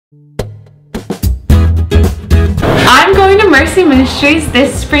I'm going to Mercy Ministries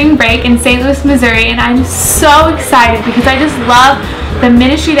this spring break in St. Louis, Missouri, and I'm so excited because I just love the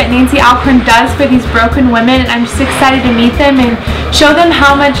ministry that Nancy Alcorn does for these broken women, and I'm just excited to meet them and show them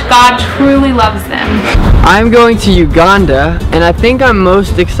how much God truly loves them. I'm going to Uganda, and I think I'm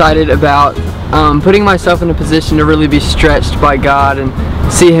most excited about putting myself in a position to really be stretched by God and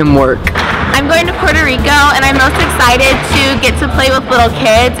see Him work. I'm going to Puerto Rico, and I'm most excited to get to play with little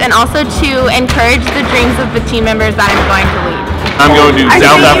kids and also to encourage the dreams of the team members that I'm going to lead. I'm going to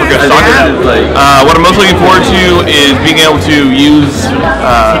South Africa soccer. What I'm most looking forward to is being able to use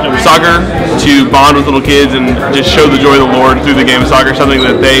soccer to bond with little kids and just show the joy of the Lord through the game of soccer, something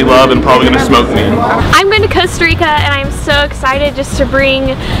that they love and probably going to smoke me. I'm going to Costa Rica, and I'm so excited just to bring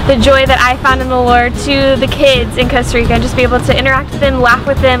the joy that I found in the Lord to the kids in Costa Rica and just be able to interact with them, laugh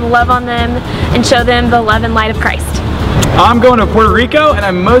with them, love on them, and show them the love and light of Christ. I'm going to Puerto Rico, and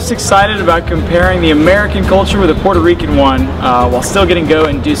I'm most excited about comparing the American culture with the Puerto Rican one while still getting to go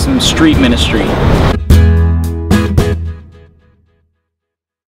and do some street ministry.